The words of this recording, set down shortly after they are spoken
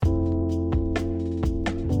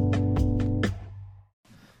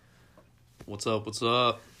What's up? What's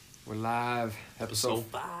up? We're live. Episode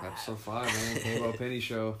 5. Episode 5, man. Halo Penny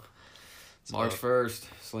Show. What's March up? 1st.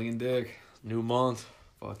 Slinging dick. New month.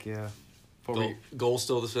 Fuck yeah. Goal's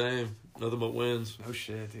still the same. Nothing but wins. No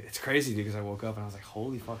shit, dude. It's crazy, dude, because I woke up and I was like,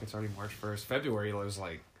 holy fuck, it's already March 1st. February was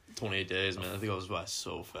like... 28 days, man. I think it goes by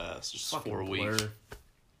so fast. Just 4 weeks. Blur.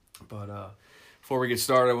 But, before we get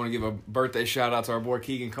started, I want to give a birthday shout out to our boy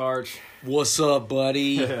Keegan Karch. What's up,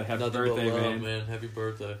 buddy? Happy Nothing birthday, but love, man. man. Happy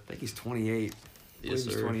birthday. I think he's 28. Yes,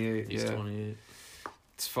 He's sir. 28. He's yeah. 28.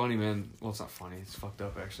 It's funny, man. Well, it's not funny. It's fucked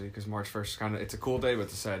up, actually, because March 1st is kind of... It's a cool day, but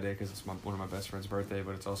it's a sad day because it's one of my best friend's birthday,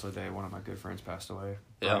 but it's also a day one of my good friends passed away.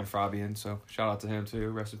 Yeah. Brian Fabian, so shout out to him, too.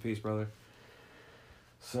 Rest in peace, brother.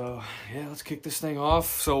 So, yeah, let's kick this thing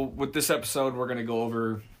off. So, with this episode, we're going to go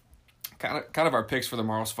over kind of our picks for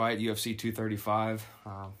tomorrow's fight, UFC 235.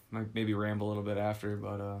 Maybe ramble a little bit after,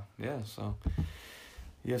 but, yeah, so...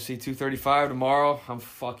 UFC 235 tomorrow. I'm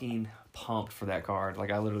fucking pumped for that card.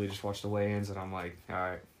 Like, I literally just watched the weigh-ins, and I'm like, all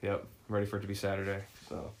right, yep, I'm ready for it to be Saturday.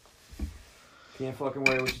 So, can't fucking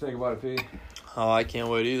wait. What you think about it, P? Oh, I can't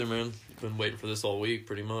wait either, man. Been waiting for this all week,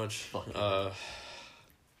 pretty much.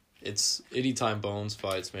 It's anytime Bones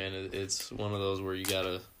fights, man. It's one of those where you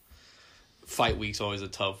gotta... Fight week's always a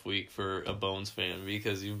tough week for a Bones fan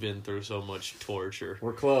because you've been through so much torture.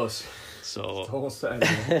 We're close. So, It's almost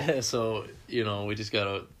Saturday. so we just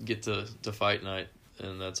gotta get to fight night,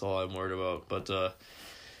 and that's all I'm worried about. But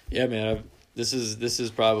yeah, man, this is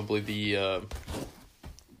probably the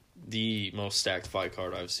most stacked fight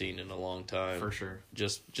card I've seen in a long time. For sure.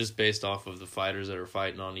 Just based off of the fighters that are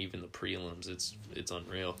fighting on even the prelims, it's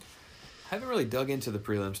unreal. I haven't really dug into the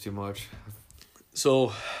prelims too much.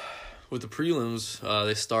 So, with the prelims,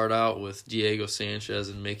 they start out with Diego Sanchez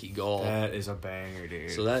and Mickey Gall. That is a banger,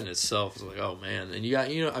 dude. So that in itself is like, oh man. And you got,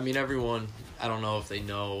 everyone, I don't know if they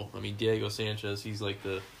know. I mean, Diego Sanchez, he's like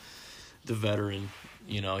the veteran.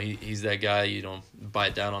 He's that guy you don't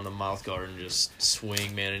bite down on the mouth guard and just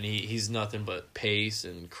swing, man. And he's nothing but pace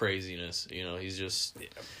and craziness. He's just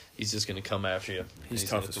going to come after you. He's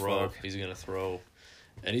tough as fuck. He's going to throw.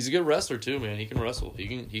 And he's a good wrestler too, man. He can wrestle.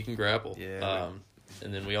 He can grapple. Yeah.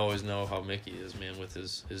 And then we always know how Mickey is, man, with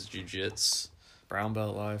his jiu-jitsu. Brown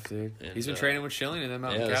belt life, dude. And, He's been training with Schilling and them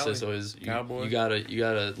out in Cali. So Cowboy. you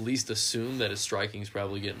gotta at least assume that his striking's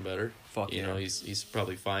probably getting better. Fuck yeah. He's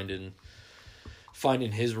probably finding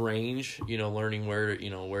his range, learning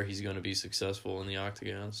where he's going to be successful in the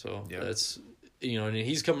octagon. So that's and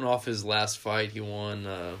he's coming off his last fight. He won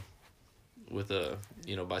with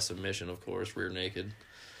by submission, of course, rear naked.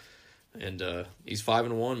 And he's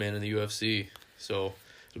 5-1, man, in the UFC. So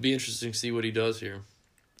it'll be interesting to see what he does here.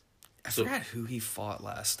 I forgot who he fought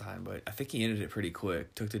last time, but I think he ended it pretty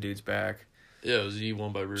quick. Took the dude's back. Yeah, he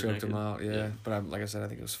won by rear naked. Choked him out, yeah. But like I said, I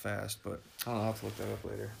think it was fast. But I don't know, I'll have to look that up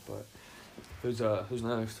later. But who's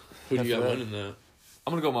next? Who do you got After that, winning that?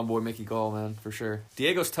 I'm going to go with my boy Mickey Gall, man, for sure.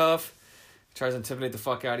 Diego's tough. Tries to intimidate the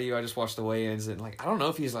fuck out of you. I just watched the weigh-ins, and I don't know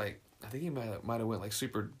if he's I think he might have went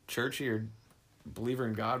super churchy or believer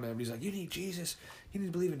in God, man. But he's like, you need Jesus. You need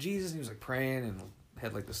to believe in Jesus. And he was praying and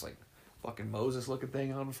had this fucking Moses looking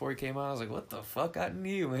thing on before he came out. I was like, what the fuck got into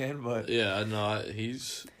you, man? But yeah, no,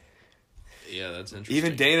 that's interesting.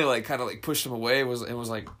 even Dana kind of pushed him away. Was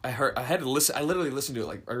like, I had to listen. I literally listened to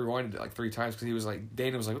it I rewinded it 3 times because he was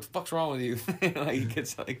Dana was like, what the fuck's wrong with you? He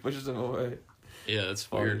gets pushes him away. Yeah, that's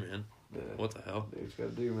weird, man. Yeah. What the hell? Dude's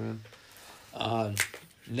got to do, man.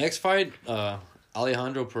 Next fight,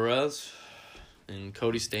 Alejandro Perez and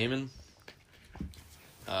Cody Stamann.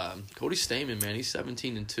 Cody Stamann, man, he's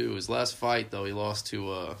 17-2. His last fight, though, he lost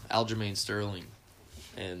to Aljamain Sterling,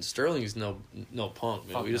 and Sterling's no punk,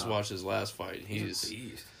 man. We just watched his last fight. He's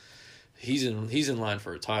in line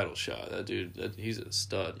for a title shot. That dude, he's a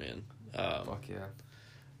stud, man. Fuck yeah.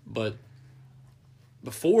 But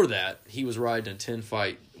before that, he was riding a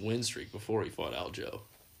 10-fight win streak before he fought Aljo.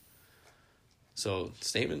 So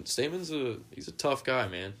Stamann's he's a tough guy,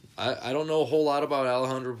 man. I don't know a whole lot about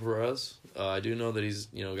Alejandro Perez. I do know that he's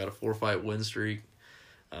got a 4-fight win streak.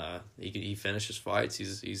 He finishes fights.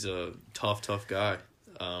 He's a tough guy.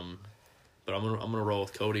 But I'm gonna roll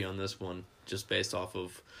with Cody on this one just based off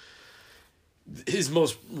of his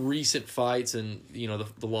most recent fights, and the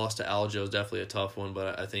loss to Aljo is definitely a tough one.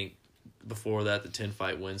 But I think before that, the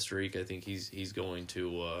 10-fight win streak, I think he's going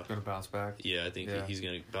to bounce back. Yeah, I think he's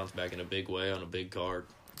going to bounce back in a big way on a big card.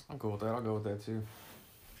 I'm cool with that. I'll go with that too.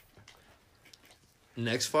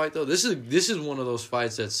 Next fight, though, this is one of those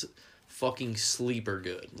fights that's fucking sleeper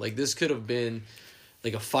good. This could have been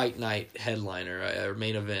a fight night headliner or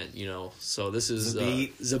main event, So this is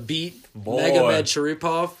Zabit Magomed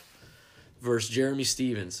Sharipov versus Jeremy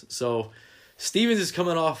Stephens. So Stevens is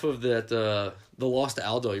coming off of that the loss to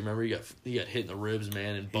Aldo. You remember he got hit in the ribs,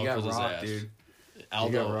 man, and buckled his ass. Dude.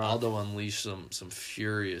 Aldo unleashed some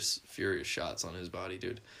furious shots on his body,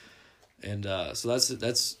 dude. And so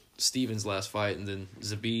that's Stevens' last fight, and then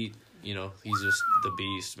Zabit, you know, he's just the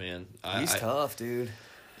beast, man. He's tough, dude.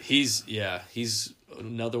 He's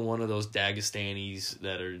another one of those Dagestanis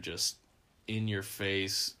that are just in your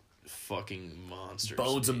face fucking monsters.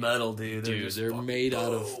 Bones of metal, dude. They're made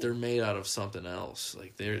out of something else.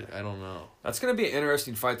 Like I don't know. That's gonna be an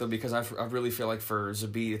interesting fight though, because I really feel like for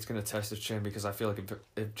Zabit it's gonna test his chin, because I feel like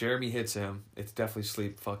if Jeremy hits him, it's definitely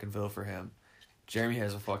sleep fucking Ville for him. Jeremy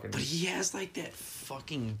has a fucking. But he has like that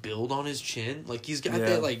fucking build on his chin. Like he's got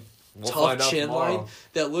that like tough chin tomorrow. line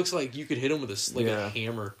that looks like you could hit him with a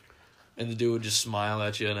hammer, and the dude would just smile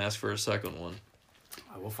at you and ask for a second one.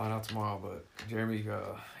 We'll find out tomorrow, but Jeremy,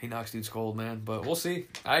 he knocks dudes cold, man. But we'll see.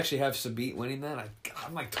 I actually have Zabit winning that.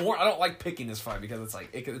 I'm like torn. I don't like picking this fight because it's like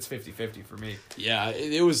it's 50-50 for me. Yeah,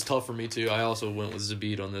 it was tough for me too. I also went with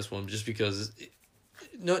Zabit on this one just because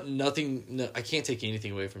I can't take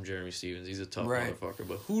anything away from Jeremy Stevens. He's a tough motherfucker.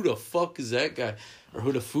 But who the fuck is that guy? Or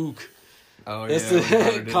who the fook? Oh,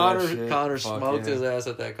 Connor smoked his ass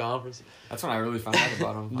at that conference. That's when I really found out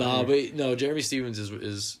about him. No, Jeremy Stevens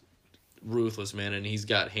is ruthless, man, and he's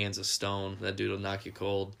got hands of stone. That dude will knock you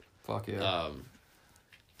cold. Fuck yeah.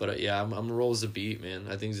 But I'm gonna roll Zabit, man.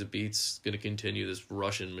 I think Zabit's gonna continue this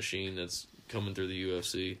Russian machine that's coming through the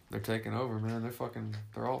UFC. They're taking over, man.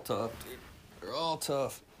 They're all tough, dude. They're all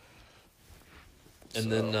tough.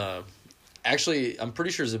 And then, actually, I'm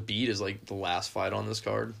pretty sure Zabit is like the last fight on this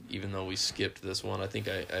card, even though we skipped this one. I think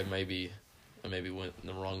I maybe went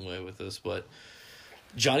the wrong way with this, but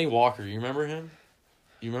Johnny Walker, you remember him?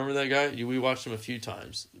 You remember that guy? We watched him a few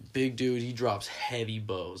times. Big dude, he drops heavy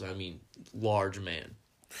bows. I mean, large man.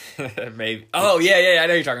 Maybe. Oh, yeah, I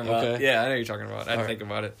know you're talking about. Okay. Yeah, I know you're talking about. I didn't think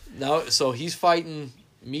about it. Now, so he's fighting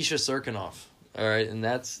Misha Serkinov. All right, and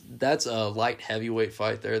that's a light heavyweight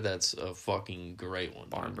fight there. That's a fucking great one.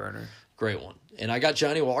 Barn burner. Great one. And I got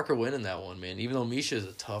Johnny Walker winning that one, man. Even though Misha is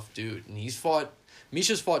a tough dude. And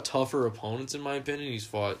Misha's fought tougher opponents, in my opinion. He's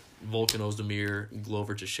fought Volkan Ozdemir,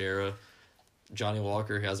 Glover Teixeira. Johnny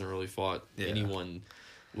Walker hasn't really fought anyone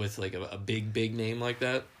with like a big name like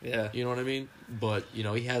that. Yeah. You know what I mean? But, you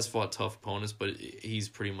know, he has fought tough opponents, but he's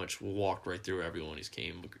pretty much walked right through everyone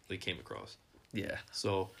he came across. Yeah.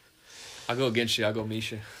 So I'll go against you. I'll go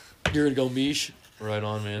Misha. You're going to go Mish? Right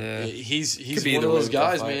on, man. Yeah. He's one of those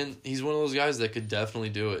guys, man. He's one of those guys that could definitely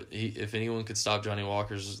do it. If anyone could stop Johnny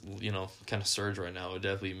Walker's, kind of surge right now, it would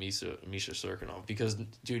definitely be Misha Serkinov. Because,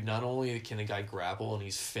 dude, not only can a guy grapple and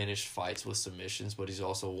he's finished fights with submissions, but he's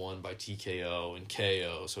also won by TKO and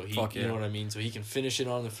KO. So you know what I mean? So he can finish it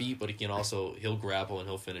on the feet, but he'll grapple and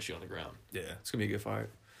he'll finish you on the ground. Yeah, it's going to be a good fight.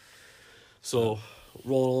 So,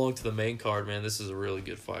 rolling along to the main card, man, this is a really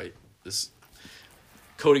good fight.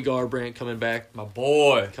 Cody Garbrandt coming back. My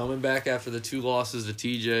boy. Coming back after the 2 losses to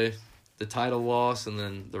TJ, the title loss, and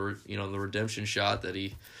then the redemption shot that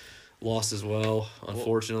he lost as well,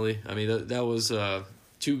 unfortunately. I mean, that was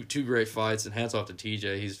two great fights, and hats off to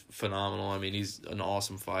TJ. He's phenomenal. I mean, he's an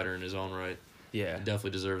awesome fighter in his own right. Yeah. He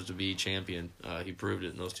definitely deserves to be champion. He proved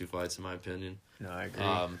it in those 2 fights, in my opinion. No, I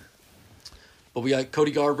agree. But we got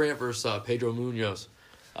Cody Garbrandt versus Pedro Munoz.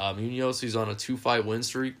 Munoz, he's on a 2-fight win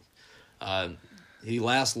streak. He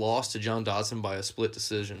last lost to John Dodson by a split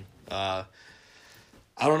decision. I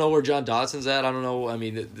don't know where John Dodson's at. I don't know. I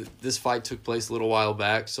mean, this fight took place a little while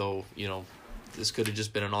back, so, this could have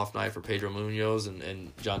just been an off night for Pedro Munoz,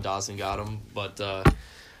 and John Dodson got him. But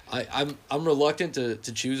I'm reluctant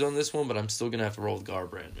to choose on this one, but I'm still going to have to roll with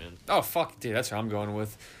Garbrandt, man. Oh, fuck, dude. That's who I'm going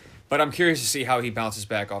with. But I'm curious to see how he bounces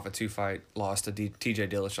back off a 2-fight loss to TJ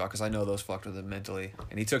Dillashaw, because I know those fucked with him mentally.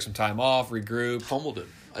 And he took some time off, regrouped. Humbled him.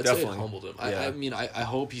 I'd say it humbled him. Yeah. I mean, I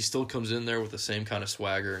hope he still comes in there with the same kind of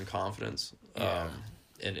swagger and confidence. Yeah.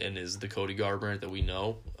 And is the Cody Garbrandt that we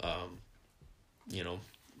know.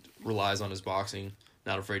 Relies on his boxing,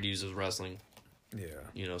 not afraid to use his wrestling.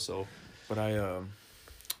 Yeah. So. But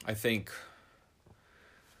I think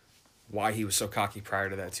why he was so cocky prior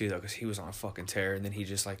to that too, though, because he was on a fucking tear, and then he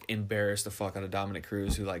just embarrassed the fuck out of Dominic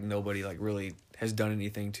Cruz, who nobody really has done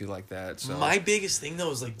anything to like that. So my biggest thing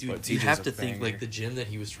though is dude, you TJ's have to a think banger. the gym that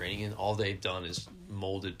he was training in, all they've done is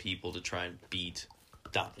molded people to try and beat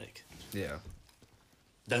Dominic. Yeah.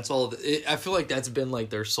 That's all. I feel like that's been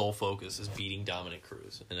their sole focus is beating Dominic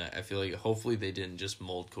Cruz, and I feel like hopefully they didn't just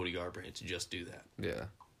mold Cody Garbrandt to just do that. Yeah.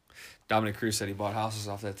 Dominic Cruz said he bought houses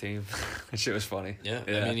off that team. That shit was funny. Yeah,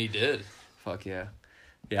 I mean he did. Fuck yeah.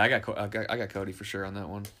 Yeah, I got Cody for sure on that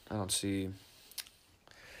one. I don't see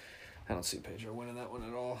Pedro winning that one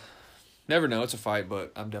at all. Never know. It's a fight,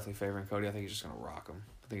 but I'm definitely favoring Cody. I think he's just going to rock him.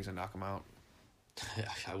 I think he's going to knock him out.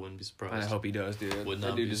 I wouldn't be surprised. And I hope he does, dude. Would That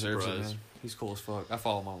not dude be deserves surprised. it, man. He's cool as fuck. I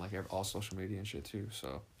follow him on like all social media and shit too.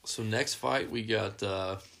 So next fight we got.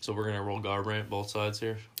 So we're gonna roll Garbrandt both sides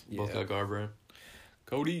here. Both Yeah. got Garbrandt.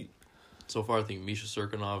 Cody. So far, I think Misha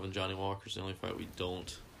Serkinov and Johnny Walker's the only fight we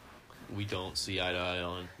don't see eye to eye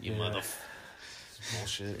on. You Yeah.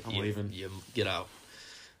 Bullshit. I'm leaving. You get out.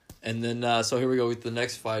 And then so here we go with the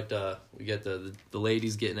next fight. We got the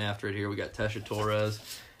ladies getting after it here. We got Tesha Torres.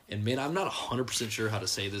 And man, I'm not 100% sure how to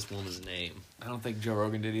say this woman's name. I don't think Joe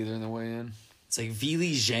Rogan did either in the weigh-in. It's like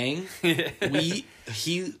Vili Zhang.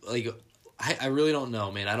 I really don't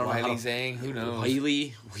know, man. I don't know how Wiley to... Zhang, who knows?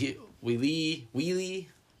 Wheelie.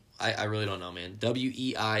 I really don't know, man.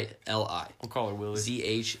 Weili. We'll call her Willie.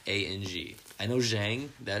 Zhang. I know Zhang.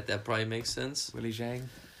 That probably makes sense. Willie Zhang.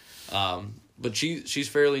 But she's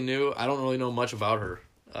fairly new. I don't really know much about her.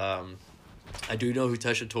 I do know who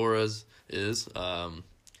Tesha Torres is.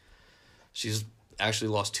 She's actually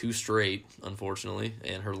lost 2 straight, unfortunately,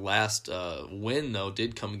 and her last win though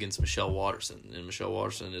did come against Michelle Waterson, and Michelle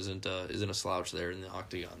Waterson isn't a slouch there in the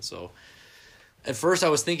octagon. So, at first I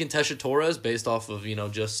was thinking Tesha Torres based off of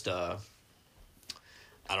just I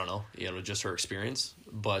don't know, just her experience,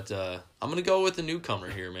 but I'm gonna go with the newcomer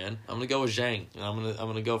here, man. I'm gonna go with Zhang, and I'm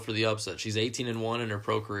gonna go for the upset. She's 18-1 in her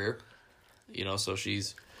pro career, so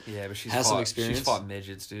she's. Yeah, but has some experience. She's fought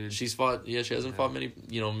midgets, dude. She hasn't fought many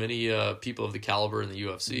people of the caliber in the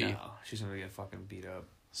UFC. No, she's gonna get fucking beat up.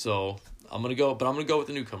 So I'm gonna go with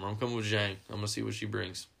the newcomer. I'm coming with Zhang. I'm gonna see what she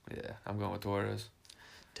brings. Yeah, I'm going with Torres.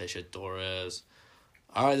 Tesha Torres.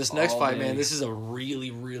 All right, this next fight, man. This is a really,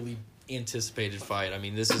 really anticipated fight. I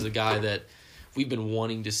mean, this is a guy that we've been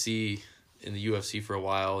wanting to see in the UFC for a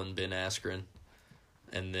while, and Ben Askren,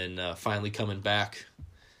 and then finally coming back.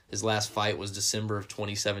 His last fight was December of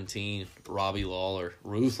 2017. Robbie Lawler.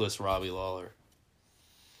 Ruthless Robbie Lawler.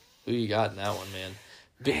 Who you got in that one, man?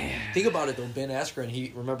 Think about it, though. Ben Askren, he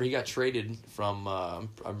got traded from,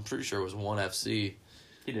 I'm pretty sure it was ONE FC.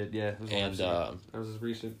 He did, yeah. It was And, that was his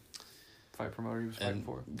recent fight promoter he was fighting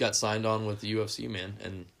for. Got signed on with the UFC, man.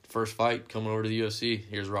 And first fight coming over to the UFC.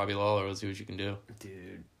 Here's Robbie Lawler. Let's see what you can do.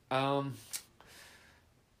 Dude.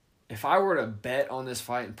 If I were to bet on this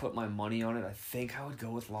fight and put my money on it, I think I would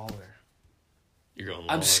go with Lawler. You're going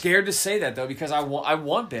Lawler. I'm scared to say that, though, because I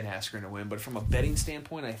want Ben Askren to win, but from a betting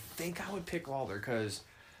standpoint, I think I would pick Lawler, because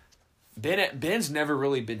Ben's never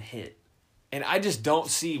really been hit. And I just don't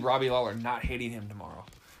see Robbie Lawler not hitting him tomorrow.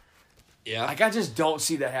 Yeah. Like, I just don't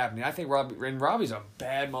see that happening. I think Robbie's a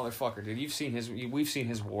bad motherfucker, dude. We've seen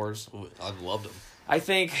his wars. I've loved him. I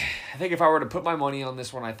think if I were to put my money on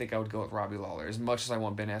this one, I think I would go with Robbie Lawler. As much as I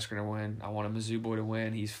want Ben Askren to win, I want a Mizzou boy to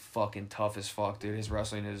win. He's fucking tough as fuck, dude. His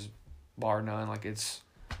wrestling is bar none. Like,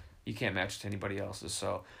 you can't match it to anybody else's.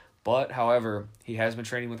 So, but however, he has been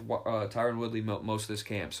training with Tyron Woodley most of this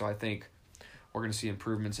camp. So I think we're gonna see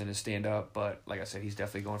improvements in his stand up. But like I said, he's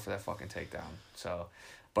definitely going for that fucking takedown. So,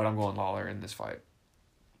 but I'm going Lawler in this fight.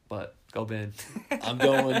 But go Ben. I'm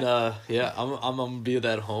going. I'm gonna be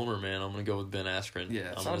that homer, man. I'm gonna go with Ben Askren.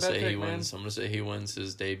 Yeah, I'm gonna say he wins. I'm gonna say he wins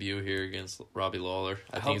his debut here against Robbie Lawler.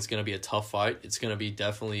 I think it's gonna be a tough fight. It's gonna be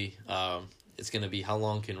definitely. It's gonna be how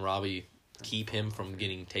long can Robbie keep him from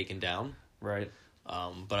getting taken down? Right.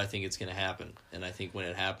 But I think it's gonna happen, and I think when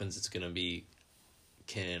it happens, it's gonna be,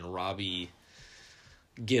 can Robbie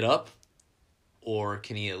get up, or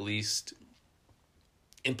can he at least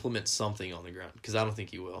implement something on the ground? Because I don't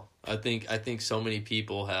think he will. I think so many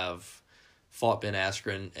people have fought Ben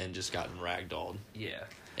Askren and just gotten ragdolled. Yeah.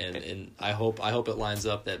 And I hope it lines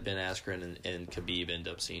up that Ben Askren and Khabib end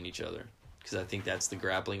up seeing each other, because I think that's the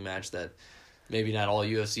grappling match that maybe not all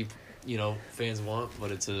UFC fans want,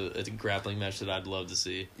 but it's a grappling match that I'd love to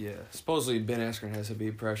see. Yeah. Supposedly Ben Askren has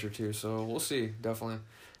Khabib pressure too, so we'll see. Definitely.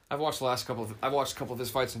 I've watched a couple of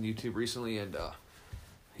his fights on YouTube recently, and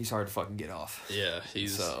he's hard to fucking get off. Yeah,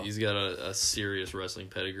 he's got a serious wrestling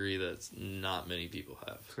pedigree that not many people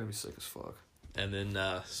have. It's gonna be sick as fuck. And then,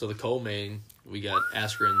 so the co-main, we got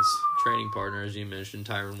Askren's training partner, as you mentioned,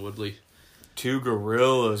 Tyron Woodley. 2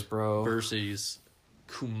 gorillas, bro. Versus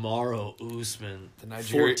Kamaru Usman, the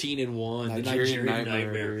 14-1, the Nigerian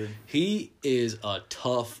nightmare. Dude. He is a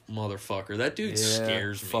tough motherfucker. That dude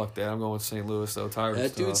scares me. Fuck that. I'm going with St. Louis though. Tyron's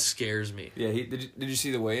that dude tough. scares me. Yeah, did you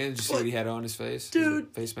see the weigh-in? Did you see what he had on his face? Dude.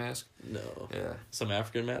 His face mask? No. Yeah. Some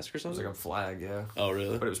African mask or It was something? like a flag, yeah. Oh,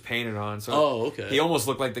 really? But it was painted on. So okay. He almost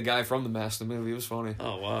looked like the guy from the Mask, the movie. It was funny.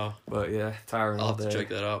 Oh, wow. But yeah, Tyron I'll all have day. to check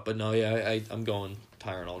that out. But no, yeah, I'm going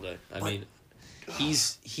Tyron all day. I mean,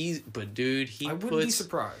 but dude, I wouldn't be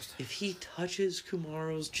surprised. if he touches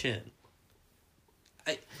Kamaru's chin,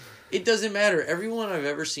 It doesn't matter. Everyone I've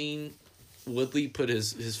ever seen Woodley put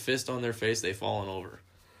his fist on their face, they've fallen over.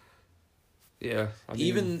 Yeah. I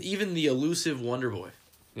mean, Even the elusive Wonder Boy.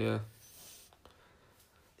 Yeah.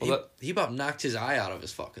 Well, He about knocked his eye out of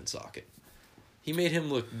his fucking socket. He made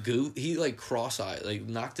him look He like cross-eyed, like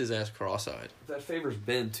knocked his ass cross-eyed. that favors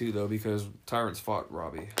Ben too, though, because Tyrant's fought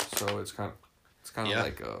Robbie, so it's kind of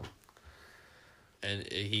like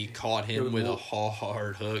And he caught him with a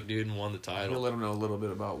hard hook, dude, and won the title. He'll let him know a little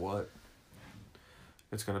bit about what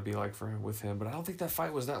it's gonna be like with him. But I don't think that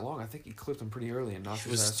fight was that long. I think he clipped him pretty early and knocked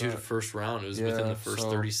his ass out. First round. It was within the first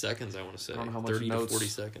 30 seconds, I want to say. I don't know how much 30 to notes 40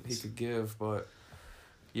 seconds. he could give, but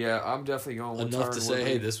yeah, I'm definitely going with enough Tyron to say, Woodley.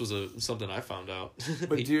 hey, this was something I found out.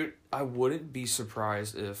 But dude, I wouldn't be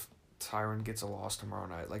surprised if Tyron gets a loss tomorrow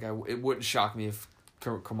night. Like it wouldn't shock me if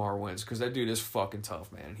Kamar wins, because that dude is fucking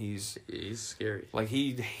tough, man. He's scary. Like,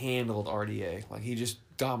 he handled RDA. Like, he just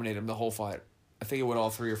dominated him the whole fight. I think it went all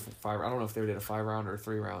 3 or 5. I don't know if they did a 5-round or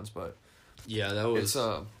 3 rounds, but yeah, that was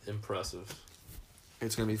impressive.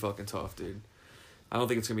 It's gonna be fucking tough, dude. I don't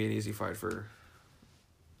think it's gonna be an easy fight for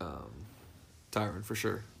Tyron, for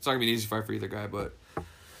sure. It's not gonna be an easy fight for either guy, but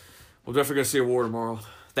we'll definitely gonna see a war tomorrow.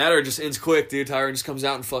 That or it just ends quick, dude. Tyron just comes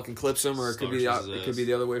out and fucking clips him, or it could be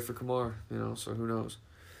the other way for Kamar, so who knows.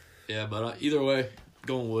 Yeah, but either way,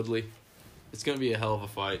 going Woodley. It's gonna be a hell of a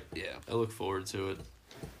fight. Yeah. I look forward to it.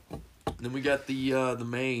 Then we got the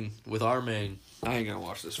main with our main. I ain't gonna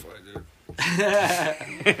watch this fight, dude.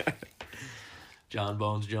 John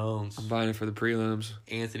Bones Jones. I'm buying it for the prelims.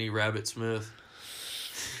 Anthony Rabbit Smith.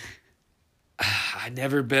 I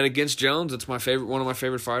never bet against Jones. It's one of my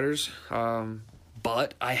favorite fighters.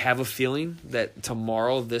 But I have a feeling that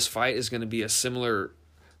tomorrow this fight is going to be a similar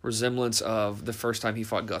resemblance of the first time he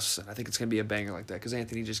fought Gustafsson. I think it's going to be a banger like that, because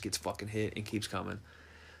Anthony just gets fucking hit and keeps coming.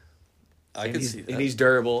 I can see that. And he's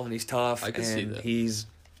durable and he's tough. I can see that. He's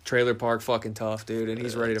trailer park fucking tough, dude. And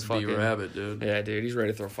he's ready to fucking be Rabbit, dude. Yeah, dude. He's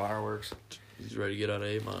ready to throw fireworks. He's ready to get out of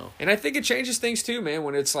 8 Mile. And I think it changes things too, man,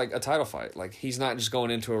 when it's like a title fight. Like, he's not just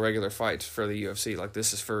going into a regular fight for the UFC. Like,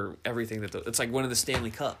 this is for everything it's like winning the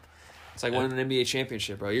Stanley Cup. It's like winning an NBA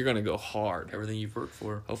championship, bro. You're gonna go hard. Everything you've worked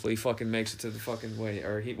for. Hopefully, he fucking makes it to the fucking weigh,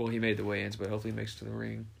 or he made the weigh-ins, but hopefully he makes it to the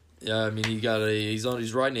ring. Yeah, I mean, he's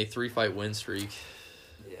riding a 3-fight win streak.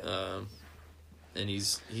 Yeah. And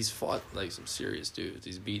he's fought like some serious dudes.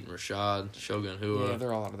 He's beaten Rashad, Shogun Hua. Yeah,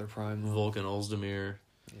 they're all out of their prime. Volkan Ozdemir.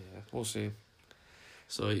 Yeah, we'll see.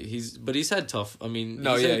 So he's had tough. I mean,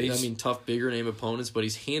 tough bigger name opponents, but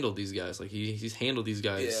he's handled these guys. Like he's handled these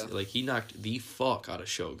guys. Yeah. Like, he knocked the fuck out of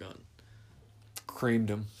Shogun. Creamed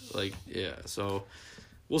him. Like, yeah. So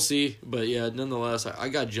we'll see, but yeah, nonetheless, I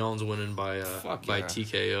got Jones winning by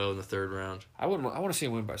TKO in the 3rd round. I want to see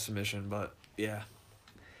him win by submission, but yeah.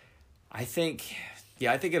 I think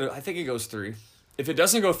it goes 3. If it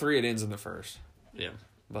doesn't go 3, it ends in the 1st. Yeah.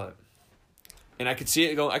 And I could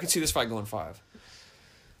see this fight going 5.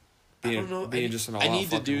 I don't know. I need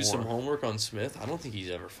to do some homework on Smith. I don't think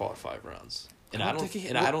he's ever fought 5 rounds. And I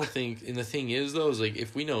don't think, and the thing is though, is like,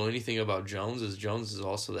 if we know anything about Jones is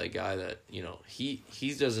also that guy that, he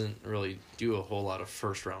doesn't really do a whole lot of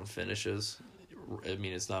 1st round finishes. I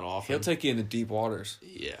mean, it's not often. He'll take you into deep waters.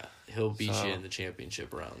 Yeah, he'll beat you in the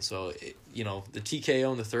championship round. So, the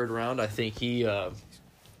TKO in the 3rd round, I think he ends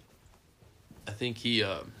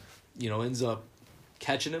up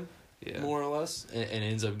catching him, more or less, and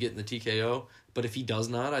ends up getting the TKO. But if he does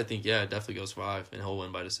not, I think, it definitely goes 5, and he'll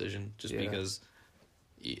win by decision, just because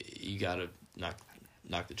you got to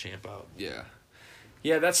knock the champ out. Yeah.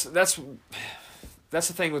 Yeah, that's the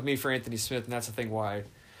thing with me for Anthony Smith, and that's the thing why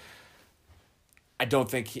I don't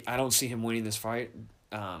see him winning this fight.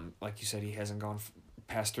 Like you said, he hasn't gone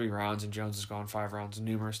past 3 rounds, and Jones has gone 5 rounds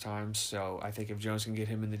numerous times. So I think if Jones can get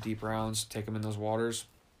him in the deep rounds, take him in those waters,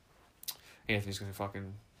 Anthony's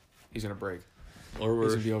he's gonna break. Or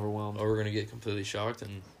he's gonna be overwhelmed. Or we're gonna get completely shocked,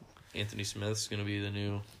 and Anthony Smith's gonna be the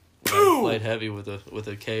new light heavy with a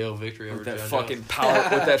KO victory over that John fucking Jones. power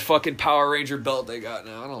with that fucking Power Ranger belt they got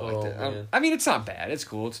now. I don't like that. Man. I mean, it's not bad. It's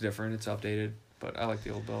cool. It's different. It's updated. But I like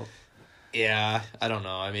the old belt. Yeah, I don't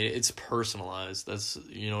know. I mean, it's personalized. That's,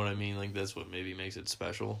 you know what I mean? Like, that's what maybe makes it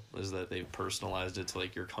special, is that they've personalized it to,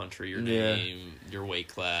 like, your country, your name, your weight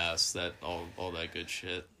class, that all that good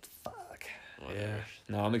shit. Fuck. Whatever. Yeah.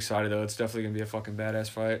 No, I'm excited, though. It's definitely going to be a fucking badass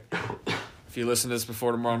fight. If you listen to this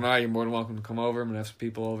before tomorrow night, you're more than welcome to come over. I'm going to have some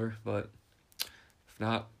people over. But if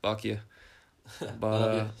not, fuck you.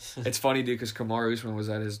 But it's funny, dude, because Kamaru Usman was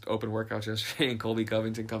at his open workouts yesterday, and Colby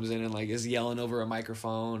Covington comes in and, like, is yelling over a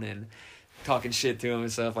microphone and talking shit to him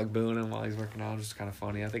and stuff, like booing him while he's working out. It's just kind of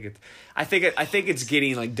funny. I think it's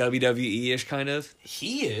getting like WWE-ish kind of.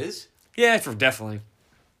 He is. Yeah, definitely.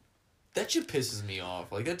 That shit pisses me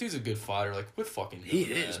off. Like, that dude's a good fighter. Like, quit fucking doing He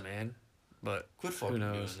that. is, man. But Quit fucking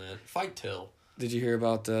doing that. Fight Till. did you hear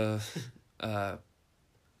about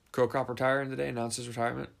Crow Cop retiring today? Announced his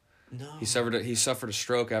retirement. No. He suffered a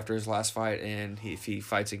stroke after his last fight, and if he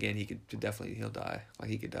fights again, he'll die. Like,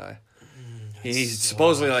 he could die. He's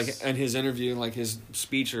supposedly, like, in his interview, like his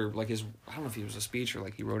speech, or like his, I don't know if he was a speech or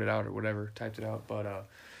like he wrote it out or whatever, typed it out, but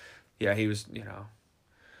yeah, he was,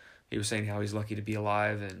 he was saying how he's lucky to be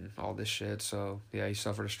alive and all this shit. So yeah, he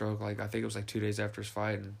suffered a stroke. Like, I think it was like 2 days after his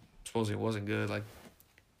fight, and supposedly it wasn't good. Like,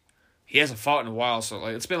 he hasn't fought in a while, so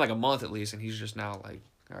like it's been like a month at least, and he's just now like,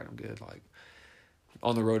 all right, I'm good. Like,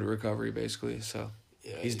 on the road to recovery, basically. So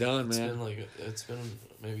yeah, he's done, man. It's been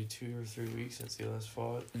maybe 2 or 3 weeks since he last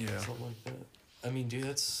fought. Yeah. Something like that. I mean, dude,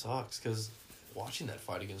 that sucks, because watching that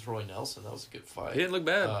fight against Roy Nelson, that was a good fight. He didn't look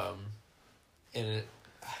bad. And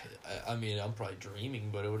I mean, I'm probably dreaming,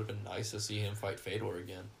 but it would have been nice to see him fight Fedor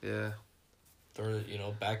again. Yeah. They're,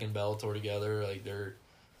 back in Bellator together, like, they're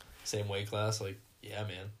same weight class. Like, yeah,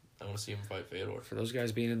 man, I want to see him fight Fedor. For those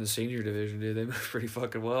guys being in the senior division, dude, they move pretty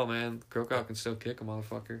fucking well, man. Crow Cop can still kick a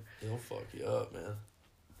motherfucker. He'll fuck you up, man.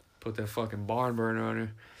 Put that fucking barn burner on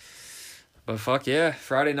her. But fuck yeah,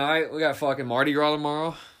 Friday night, we got fucking Mardi Gras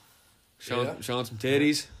tomorrow. Showing some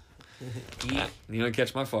titties. You don't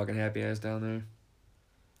catch my fucking happy ass down there.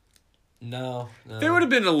 No. If it would have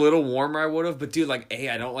been a little warmer, I would have. But dude, like,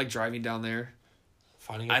 I don't like driving down there.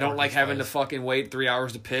 I don't like having to fucking wait 3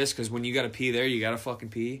 hours to piss, because when you gotta pee there, you gotta fucking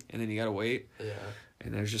pee, and then you gotta wait. Yeah.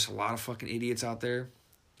 And there's just a lot of fucking idiots out there.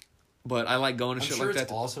 But I like going to shit like that.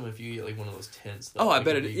 It's awesome if you get like one of those tents. Though. Oh, I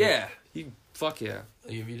bet it. Yeah. Fuck yeah.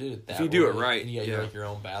 Like, if you did it that if you do way, it right, and you got like your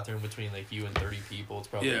own bathroom between like you and 30 people, it's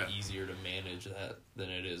probably easier to manage that than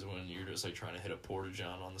it is when you're just like trying to hit a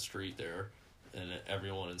porta-john on the street there, and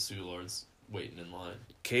everyone in Soulard's waiting in line.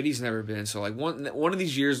 Katie's never been, so like one of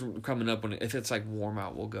these years coming up, if it's like warm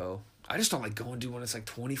out, we'll go. I just don't like going, dude, when it's like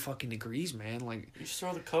 20 fucking degrees, man. Like, you just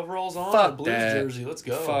throw the coveralls on, fuck a Blues that. jersey, let's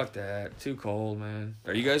go. Fuck that, too cold, man.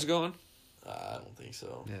 Are you guys going? I don't think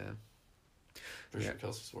so. Yeah. Pretty sure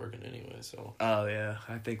Kelsey's working anyway, so. Oh yeah,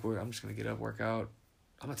 I think I'm just gonna get up, work out.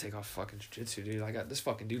 I'm gonna take off fucking jiu-jitsu, dude. I got this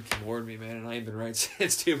fucking dude keyboarded me, man, and I ain't been right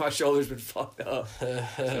since, dude. My shoulder's been fucked up.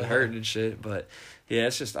 It's been hurting and shit, but yeah,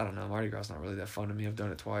 it's just, I don't know. Mardi Gras not really that fun to me. I've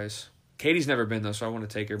done it twice. Katie's never been though, so I want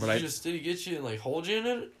to take her. But did he get you and like hold you in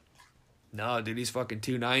it? No, dude, he's fucking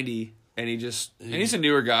 290, and and he's a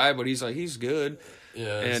newer guy, but he's good.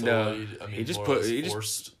 Yeah, and so, he just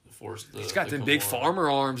forced. He's got them big farmer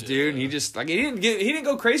arms, dude. And he just like he didn't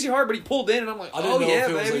go crazy hard, but he pulled in, and I'm like, I didn't know if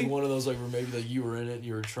it was baby. like one of those like where maybe like you were in it, and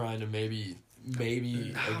you were trying to maybe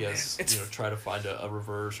I guess try to find a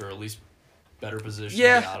reverse or at least better position to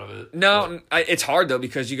get out of it. No, it's hard though,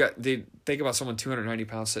 because think about someone 290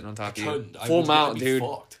 pounds sitting on top of you, full mount, dude.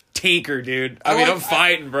 Fucked. Tinker, dude. I'm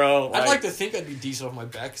fighting, bro. I'd like to think I'd be decent off my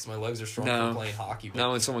back because my legs are strong from playing hockey. But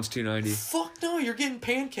not when someone's 290. Fuck no, you're getting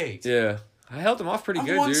pancaked. Yeah. I held him off pretty good,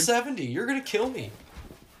 dude. I'm 170. You're gonna kill me.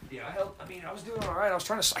 Yeah, I was doing all right. I was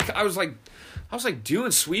trying to. I was like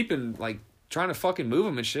doing sweeping, like trying to fucking move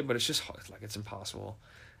him and shit, but it's just like it's impossible.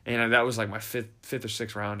 And that was like my fifth or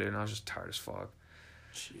sixth round, dude, and I was just tired as fuck.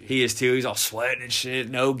 Jeez. He is too. He's all sweating and shit.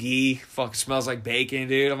 No gi. Fucking smells like bacon,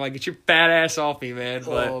 dude. I'm like, get your fat ass off me, man.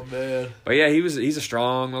 But yeah, he's a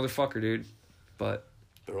strong motherfucker, dude. But.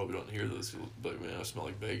 I hope you don't hear this, but man, I smell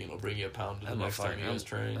like bacon. I'll bring you a pound the next time you guys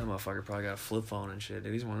train. That motherfucker probably got a flip phone and shit,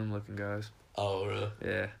 dude. He's one of them looking guys. Oh, really?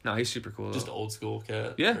 Yeah. No, he's super cool, though. Just an old school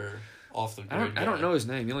cat? Yeah. Or off the grid I don't know his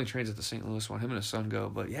name. He only trains at the St. Louis one. Him and his son go.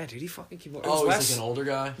 But yeah, dude, he fucking keep... He's like an older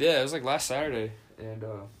guy? Yeah, it was like last Saturday. And,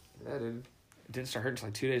 yeah, dude. It didn't start hurting until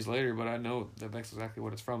like 2 days later, but I know that's exactly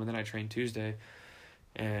what it's from. And then I trained Tuesday.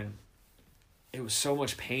 And... it was so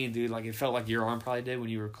much pain, dude. Like, it felt like your arm probably did when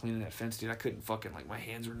you were cleaning that fence, dude. I couldn't fucking, like, my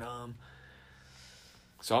hands were numb.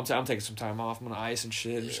 So I'm taking some time off. I'm going to ice and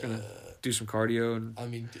shit. I'm just going to do some cardio. And I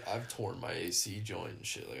mean, I've torn my AC joint and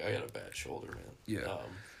shit. Like, I got a bad shoulder, man. Yeah.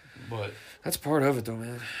 But... that's part of it, though,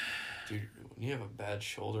 man. Dude, when you have a bad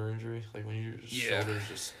shoulder injury, like, when your shoulder's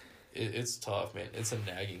just... It's tough, man. It's a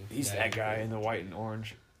nagging... He's that guy in the white and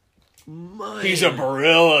orange. Man, he's a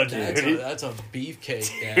gorilla, dude. That's a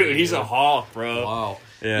beefcake, dude. He's a hawk, bro. Wow.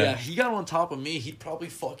 Yeah, he got on top of me. He'd probably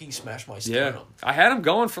fucking smash my sternum. Yeah, I had him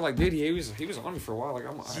going for like, dude. He was on me for a while. Like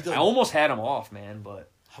I almost had him off, man. But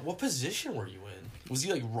what position were you Was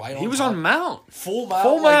he like right on He was top? on mount. Full mount?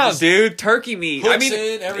 Full like, mount, just dude. Turkey meat. I hooks mean,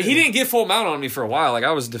 in, everything. he didn't get full mount on me for a while. Like,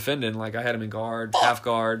 I was defending. Like, I had him in guard, half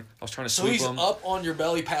guard. I was trying to So sweep he's him. up on your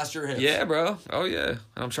belly past your hips. Yeah, bro. Oh, yeah. And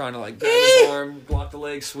I'm trying to, like, grab his arm, block the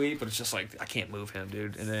leg, sweep, but it's just like, I can't move him,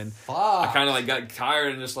 dude. And then Fuck. I kind of, like, got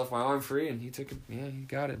tired and just left my arm free, and he took it. Yeah, he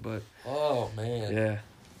got it, but. Oh, man. Yeah.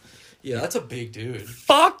 Yeah, that's a big dude.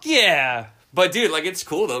 Fuck yeah! But, dude, like, it's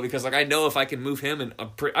cool, though, because, like, I know if I can move him, and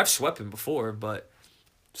I've swept him before, but.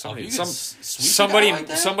 Somebody, you can sweep a guy like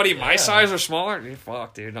that? somebody my Yeah. size or smaller.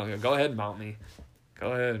 Fuck, dude. No, go ahead and mount me.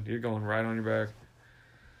 Go ahead. You're going right on your back.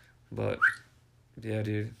 But yeah,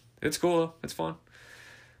 dude, it's cool though. It's fun.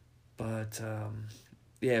 But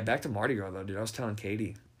yeah, back to Mardi Gras though, dude. I was telling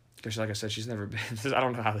Katie because, like I said, she's never been. I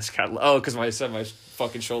don't know how this got. Oh, because I said my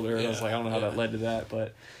fucking shoulder. And I was like, I don't know how that led to that.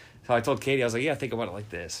 But so I told Katie, I was like, yeah, think about it like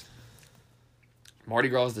this. Mardi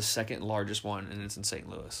Gras is the second largest one, and it's in St.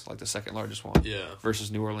 Louis, like the second largest one. Yeah.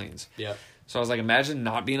 Versus New Orleans. Yeah. So I was like, imagine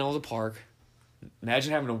not being able to park.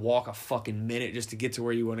 Imagine having to walk a fucking minute just to get to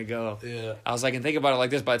where you want to go. Yeah. I was like, and think about it like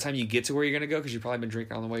this: by the time you get to where you're gonna go, because you've probably been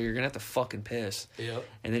drinking on the way, you're gonna have to fucking piss. Yep.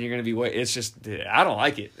 And then you're gonna be wait. It's just, dude, I don't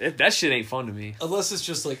like it. That shit ain't fun to me. Unless it's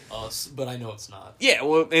just like us, but I know it's not. Yeah,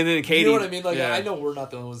 well, and then Katie. You know what I mean? Like, yeah. I know we're not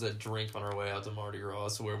the only ones that drink on our way out to Mardi Gras,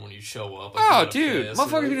 so where when you show up. Like, Oh, you gotta dude, piss,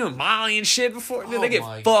 motherfuckers and, be doing Molly and shit before. Dude, they get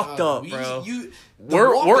my fucked God. up, bro. The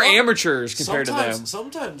We're walk up- amateurs compared to them.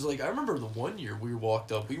 Sometimes, like, I remember the one year we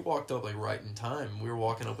walked up like right in time. We were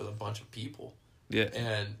walking up with a bunch of people. Yeah.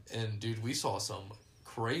 And dude, we saw some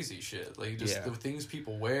crazy shit. Like, just Yeah. the things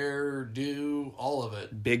people wear, do, all of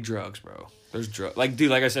it. Big drugs, bro. There's drugs. Like,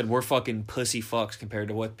 dude, like I said, we're fucking pussy fucks compared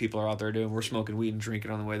to what people are out there doing. We're smoking weed and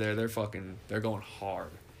drinking on the way there. They're going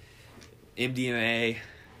hard. MDMA,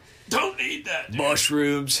 Don't need that, dude.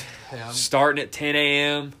 mushrooms, Hey, I'm- starting at 10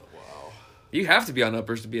 a.m. Wow. You have to be on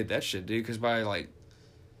uppers to be at that shit, dude, because by, like,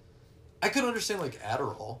 I could understand, like,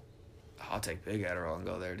 Adderall. I'll take big Adderall and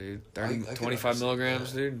go there, dude. I 30, could 25 understand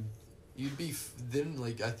milligrams, that. dude. You'd be, then,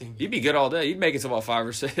 like, I think... You'd be good all day. You'd make it to about 5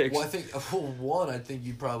 or 6. Well, I think, one, I think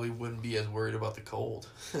you probably wouldn't be as worried about the cold.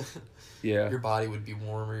 Yeah. Your body would be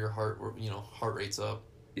warmer, your heart rate's up.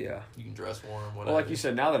 Yeah. You can dress warm, whatever. Well, like you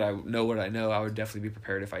said, now that I know what I know, I would definitely be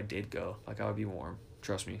prepared if I did go. Like, I would be warm.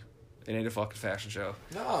 Trust me. It ain't a fucking fashion show.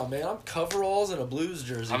 No, man, I'm coveralls and a Blues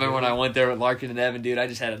jersey. I remember when I went there with Larkin and Evan, dude, I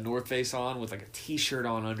just had a North Face on with, like, a T-shirt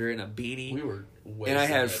on under it and a beanie. We were way and I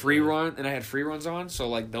had free runs on, so,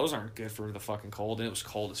 like, those aren't good for the fucking cold, and it was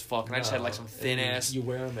cold as fuck. And I just had, like, some thin-ass... You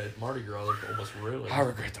wear them at Mardi Gras, they're almost ruined. I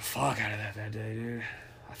regret the fuck out of that day, dude.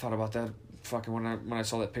 I thought about that fucking when I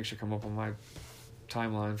saw that picture come up on my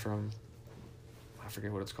timeline from... I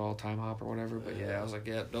forget what it's called, Time Hop or whatever. But yeah, I was like,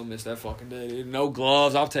 yeah, don't miss that fucking day, dude. No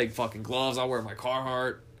gloves. I'll take fucking gloves. I'll wear my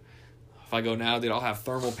Carhartt. If I go now, dude, I'll have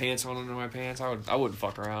thermal pants on under my pants. I wouldn't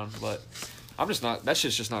fuck around, but I'm just not. That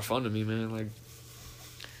shit's just not fun to me, man. Like,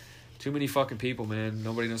 too many fucking people, man.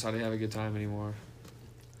 Nobody knows how to have a good time anymore.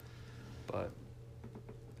 But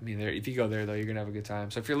I mean, if you go there though, you're gonna have a good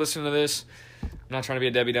time. So if you're listening to this, I'm not trying to be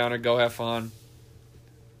a Debbie Downer. Go have fun.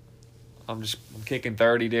 I'm kicking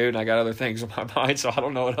 30, dude, and I got other things on my mind, so I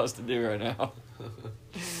don't know what else to do right now.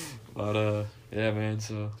 But, yeah, man,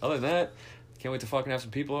 so other than that, can't wait to fucking have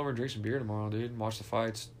some people over and drink some beer tomorrow, dude, and watch the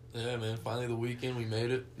fights. Yeah, man, finally the weekend, we made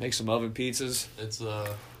it. Make some oven pizzas. It's, and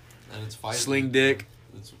it's fighting. Sling dick.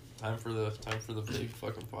 It's time for the big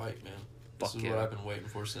fucking fight, man. This Fuck is yeah. what I've been waiting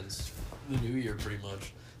for since the new year, pretty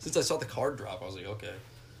much. Since I saw the card drop, I was like, okay,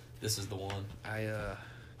 this is the one. I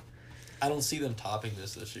don't see them topping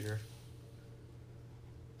this year.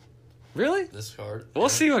 Really? This card. We'll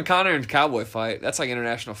see when Conor and Cowboy fight. That's like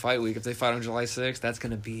International Fight Week. If they fight on July 6th, that's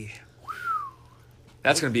going to be...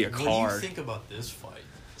 That's going to be a card. What do you think about this fight?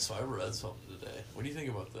 So I read something today. What do you think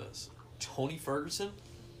about this? Tony Ferguson,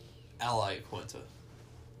 Ally Quinta.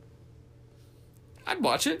 I'd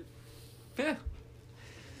watch it. Yeah.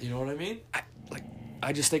 You know what I mean?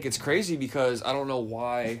 I just think it's crazy because I don't know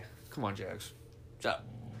why... Come on, Jax.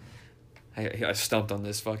 I stumped on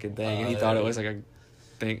this fucking thing, and he thought it was like a...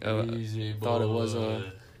 Easy thought it was boy.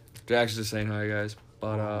 Jack's just saying hi, guys.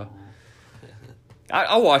 But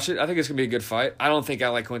I'll watch it. I think it's gonna be a good fight. I don't think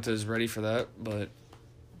Ally Quinta is ready for that, but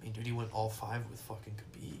I mean, dude, he went all 5 with fucking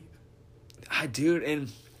Khabib, dude,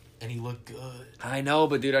 and he looked good. I know,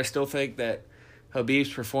 but dude, I still think that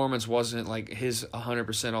Khabib's performance wasn't like his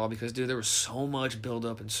 100% all because dude, there was so much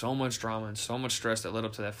buildup and so much drama and so much stress that led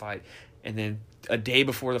up to that fight, and then a day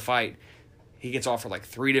before the fight. He gets offered like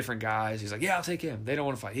 3 different guys. He's like, yeah, I'll take him. They don't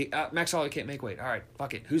want to fight. Max Holloway can't make weight. All right,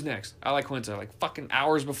 fuck it. Who's next? I like Quinta. Like fucking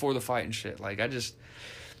hours before the fight and shit. Like I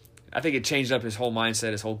think it changed up his whole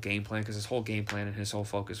mindset, his whole game plan, because his whole game plan and his whole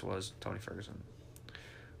focus was Tony Ferguson.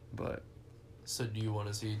 But So do you want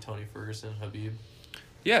to see Tony Ferguson, Habib?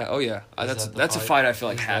 yeah, oh yeah, Is that's a fight I feel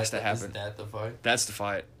like has to happen. Is that the fight? That's the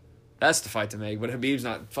fight. That's the fight to make. But Habib's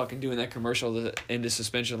not fucking doing that commercial to end his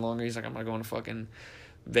suspension longer. He's like, I'm not going to fucking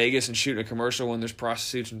Vegas and shooting a commercial when there's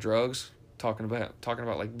prostitutes and drugs. Talking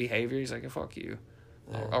about like behavior. He's like, fuck you.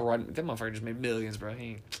 Yeah. I'll ride. That motherfucker just made millions, bro.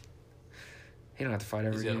 He don't have to fight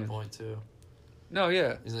ever He's again. got a point too. No,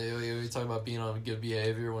 yeah. He's like, you talking about being on good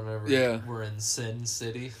behavior whenever we're in Sin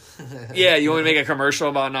City. Yeah, you want to make a commercial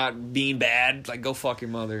about not being bad? Like, go fuck your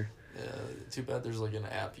mother. Yeah, too bad there's like an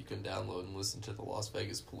app you can download and listen to the Las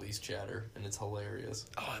Vegas police chatter, and it's hilarious.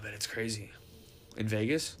 Oh, I bet it's crazy. In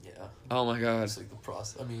Vegas? Yeah. Oh my god. It's like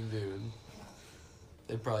I mean, dude,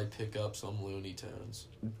 they'd probably pick up some Looney Tunes.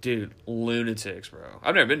 Dude, lunatics, bro.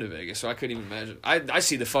 I've never been to Vegas, so I couldn't even imagine. I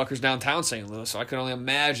see the fuckers downtown St. Louis, so I can only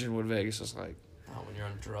imagine what Vegas is like. Oh, when you're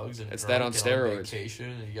on drugs and It's drunk that on and steroids. vacation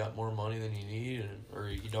and you got more money than you need, or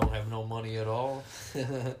you don't have no money at all.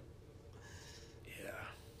 Yeah.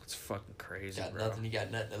 It's fucking crazy, Got bro. nothing. You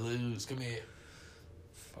got nothing to lose. Come here.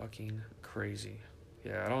 Fucking crazy.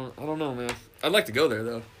 Yeah, I don't know, man. I'd like to go there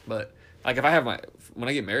though, but like if I have when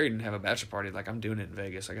I get married and have a bachelor party, like I'm doing it in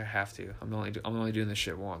Vegas. Like I have to. I'm only doing this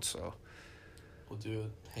shit once, so. We'll do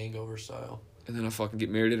it hangover style. And then I'll fucking get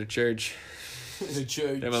married at a church. In a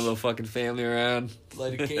church. Have my little fucking family around.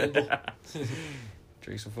 Light a candle.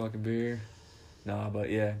 Drink some fucking beer. Nah, but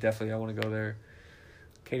yeah, definitely I want to go there.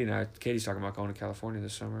 Katie's talking about going to California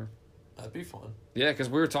this summer. That'd be fun. Yeah, because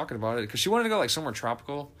we were talking about it. Because she wanted to go like somewhere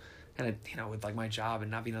tropical. And, with like my job and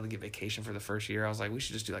not being able to get vacation for the first year, I was like, we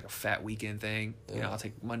should just do like a fat weekend thing. Yeah. I'll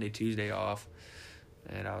take Monday, Tuesday off.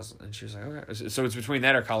 And she was like, okay. So it's between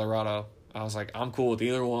that or Colorado. I was like, I'm cool with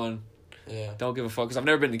either one. Yeah. Don't give a fuck. Because I've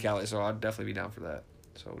never been to Cali, so I'd definitely be down for that.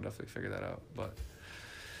 So we'll definitely figure that out. But,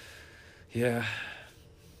 yeah.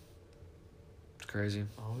 It's crazy.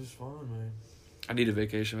 Always fun, man. I need a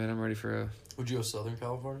vacation, man. I'm ready for a... Would you go Southern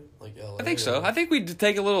California? Like LA? I think so. I think we'd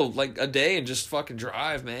take a little, like, a day and just fucking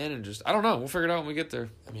drive, man. And just... I don't know. We'll figure it out when we get there.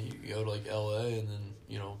 I mean, you could go to, like, LA and then,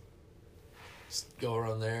 just go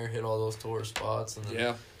around there, hit all those tourist spots, and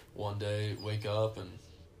then one day wake up and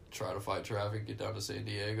try to fight traffic, get down to San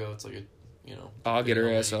Diego. It's like a, I'll get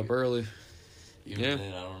her ass up early. Even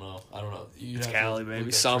then, I don't know. It's Cali,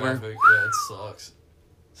 baby. Summer. Traffic. Yeah, it sucks.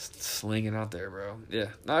 Slinging out there, bro. Yeah.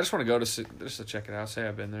 No, I just want to go just to check it out. Say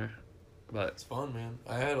I've been there. But it's fun, man.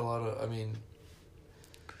 I had a lot of. I mean,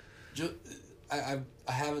 I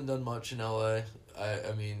haven't done much in LA.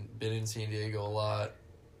 I mean, been in San Diego a lot.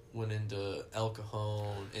 Went into El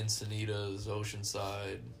Cajon, Encinitas,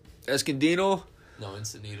 Oceanside. Escondido? No,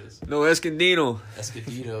 Encinitas. No, Escondido.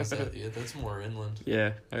 Escondido. That's more inland.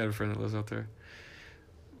 Yeah, I got a friend that lives out there.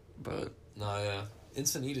 But no, yeah,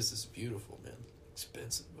 Encinitas is beautiful, man.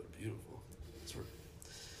 Expensive, but beautiful. It's where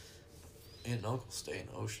Aunt and Uncle stay in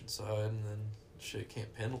Oceanside, and then Camp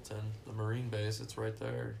Pendleton, the Marine base. It's right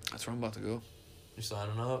there. That's where I'm about to go. You're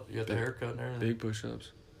signing up. You got the haircut and everything. Big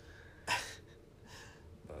push-ups.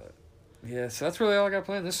 But yeah, so that's really all I got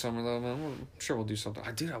planned this summer, though, man. I'm sure we'll do something.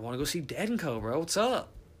 Dude, I want to go see Dead & Co, bro. What's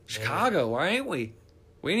up? Chicago, why ain't we?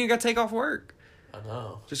 We ain't even got to take off work. I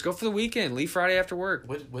know. Just go for the weekend. Leave Friday after work.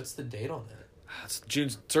 What's the date on that?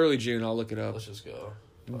 It's early June. I'll look it up. Let's just go.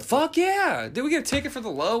 Fuck yeah. Did we get a ticket for the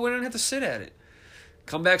low? We didn't have to sit at it.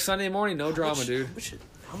 Come back Sunday morning. No drama, dude.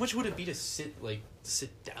 How much would it be to sit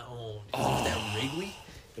down? That Wrigley?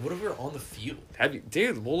 And what if we were on the field?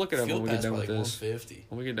 Dude, we'll look it up when we get done with this. $150.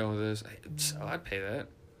 When we get done with this. So I'd pay that.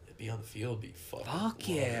 Be on the field, be fucking. Fuck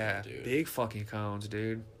yeah. Dude. Big fucking cones,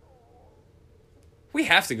 dude. We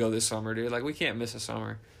have to go this summer, dude. Like, we can't miss a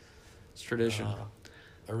summer. It's tradition.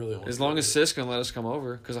 I really want as long as Sis can let us come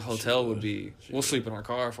over, because a hotel would be... We'll sleep in our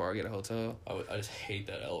car before I get a hotel. I just hate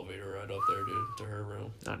that elevator ride up there, dude, to her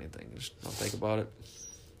room. Not anything. Just don't think about it.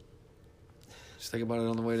 Just think about it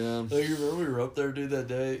on the way down. Like, you remember we were up there, dude, that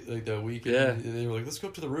day? Like, that weekend? Yeah. They were like, let's go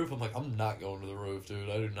up to the roof. I'm like, I'm not going to the roof, dude.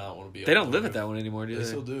 I do not want to be They don't live at that one anymore, do they? They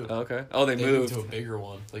still do. Oh, okay. Oh, they moved moved. to a bigger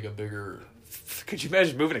one. Like, a bigger... Could you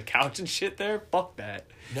imagine moving a couch and shit there? Fuck that.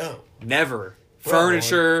 No. Never. Bro,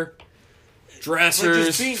 Furniture...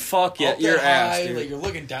 Dressers, like fuck yeah, your ass, dude. Like, you're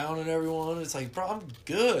looking down at everyone. It's like, bro, I'm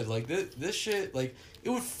good. Like, this shit, like,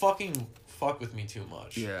 it would fucking fuck with me too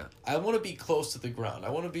much. Yeah. I want to be close to the ground.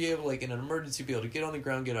 I want to be able, like, in an emergency, be able to get on the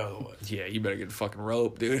ground, get out of the way. Yeah, you better get a fucking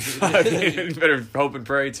rope, dude. You better hope and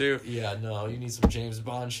pray, too. Yeah, no, you need some James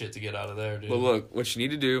Bond shit to get out of there, dude. But look, what you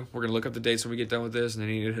need to do, we're going to look up the dates when we get done with this, and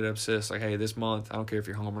then you need to hit up Sis, like, hey, this month, I don't care if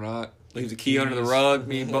you're home or not. Leave the key under the rug.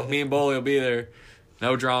 Me and Boley will be there.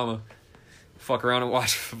 No drama. Fuck around and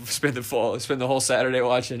spend the whole Saturday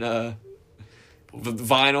watching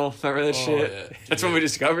Vinyl, remember that shit? Yeah, That's when we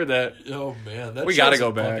discovered that. Oh man, that We gotta show's go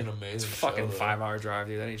a back. Fucking amazing. It's a fucking show, though. 5-hour drive,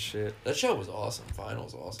 dude. That ain't shit. That show was awesome.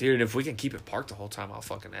 Finals awesome. Dude, if we can keep it parked the whole time, I'll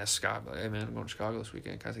fucking ask Scott. Like, hey man, I'm going to Chicago this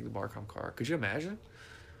weekend. Can I take the Barcom car? Could you imagine?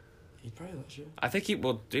 He'd probably let you. I think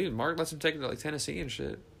dude, Mark lets him take it to like Tennessee and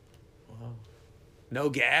shit. Wow. No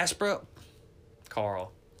gas, bro.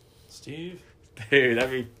 Carl. Steve. Dude, that'd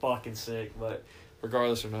be fucking sick. But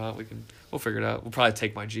regardless or not, we'll figure it out. We'll probably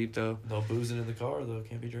take my Jeep though. No boozing in the car though.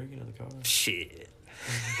 Can't be drinking in the car. Shit.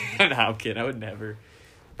 No, I'm kidding. I would never.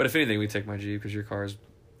 But if anything, we take my Jeep because your car's.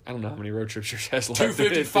 I don't know how many road trips yours has left.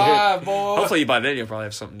 255, boy. Hopefully by then you'll probably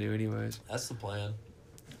have something new, anyways. That's the plan.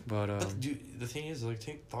 But Dude, the thing is, like,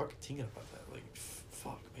 thinking about that, like,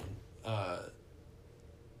 fuck, man.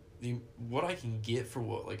 What I can get for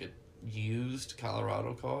what like a used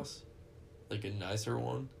Colorado costs, like a nicer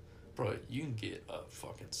one, bro, you can get a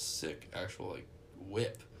fucking sick actual like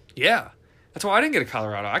whip. yeah, that's why I didn't get a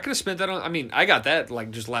Colorado. I could have spent that on. I mean, I got that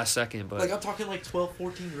like just last second, but Like I'm talking like 12,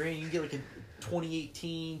 14 grand. You can get like a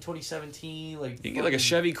 2018, 2017, like you can get like a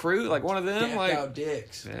Chevy Cruze, like one of them, like out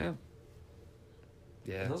dicks. yeah,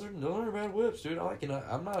 yeah. Those are bad whips, dude. I like it.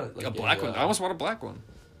 I'm not like A black one. I almost bought a black one.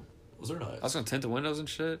 Those are nice. I was gonna tint the windows and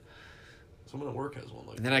shit. Someone at work has one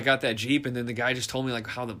like. And then I got that Jeep, and then the guy just told me like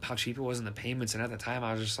how cheap it was in the payments. And at the time,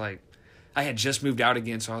 I was just like, I had just moved out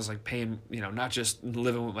again, so I was like paying, not just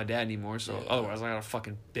living with my dad anymore. So Yeah. otherwise, I got a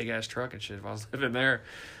fucking big ass truck and shit if I was living there.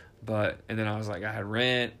 And then I was like, I had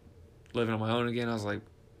rent, living on my own again. I was like,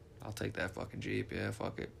 I'll take that fucking Jeep. Yeah,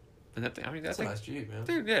 fuck it. And that thing, I mean, That's a nice Jeep, man.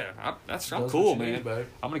 dude, yeah, I'm Does cool, what you man. need, babe.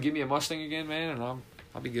 I'm gonna give me a Mustang again, man, and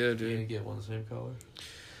I'll be good, You gonna dude. get one the same color?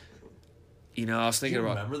 I was Do thinking you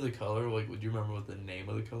about remember the color? Like, would you remember what the name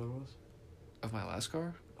of the color was? of my last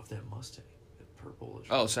car. Of that Mustang, that purple.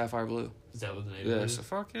 Oh, Sapphire Blue. Is that what the name Yeah, of it so is?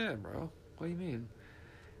 fuck yeah, bro. What do you mean?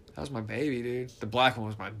 That was my baby, dude. The black one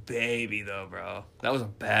was my baby, though, bro. That was a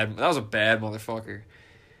bad motherfucker.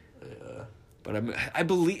 Yeah. But I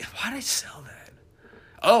believe. Why did I sell that?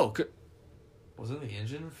 Oh, Wasn't the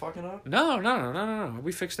engine fucking up? no.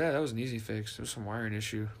 We fixed that. That was an easy fix. It was some wiring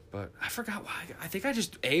issue, but I forgot why. I think I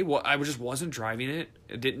just I just wasn't driving it.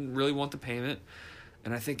 I didn't really want the payment,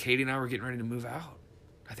 and I think Katie and I were getting ready to move out.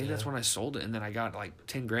 I think that's Yeah. when I sold it, and then I got like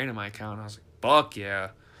 10 grand in my account. And I was like, "Fuck yeah!"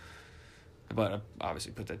 But I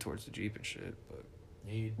obviously put that towards the Jeep and shit.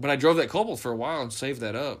 But I drove that Cobalt for a while and saved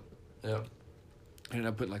that up. Yeah. And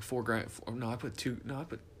I put like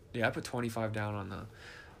I put 25 down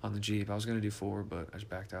on the Jeep. I was gonna do 4, but I just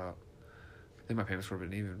backed out. I think my payments would have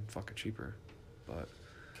been even fucking cheaper. But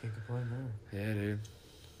Can't complain there. yeah, dude.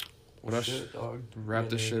 What else? Shit, dog. Wrap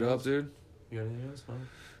this shit up, dude. You got anything else, man?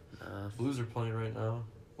 Nah. Blues are playing right now.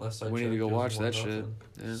 Last I We need to checked, go it was watch that 1-0. shit.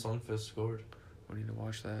 Yeah. Sunfist scored. We need to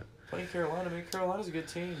watch that. Playing Carolina, man. Carolina's a good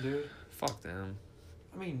team, dude. Fuck them.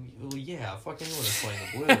 I mean, well, yeah, fuck anyone that's playing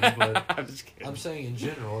the Blues, but I'm just kidding. I'm saying in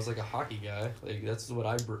general, as like a hockey guy, like that's what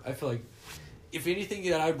I feel like. If anything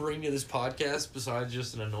that I bring to this podcast besides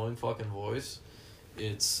just an annoying fucking voice,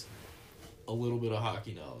 it's a little bit of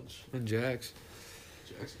hockey knowledge. And Jax.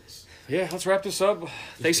 Jackson's. Yeah, let's wrap this up.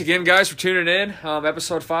 Thanks again, guys, for tuning in.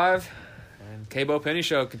 Episode 5. And K-Bo Penny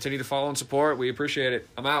Show. Continue to follow and support. We appreciate it.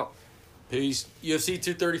 I'm out. Peace. UFC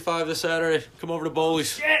 235 this Saturday. Come over to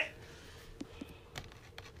Bowley's. Shit!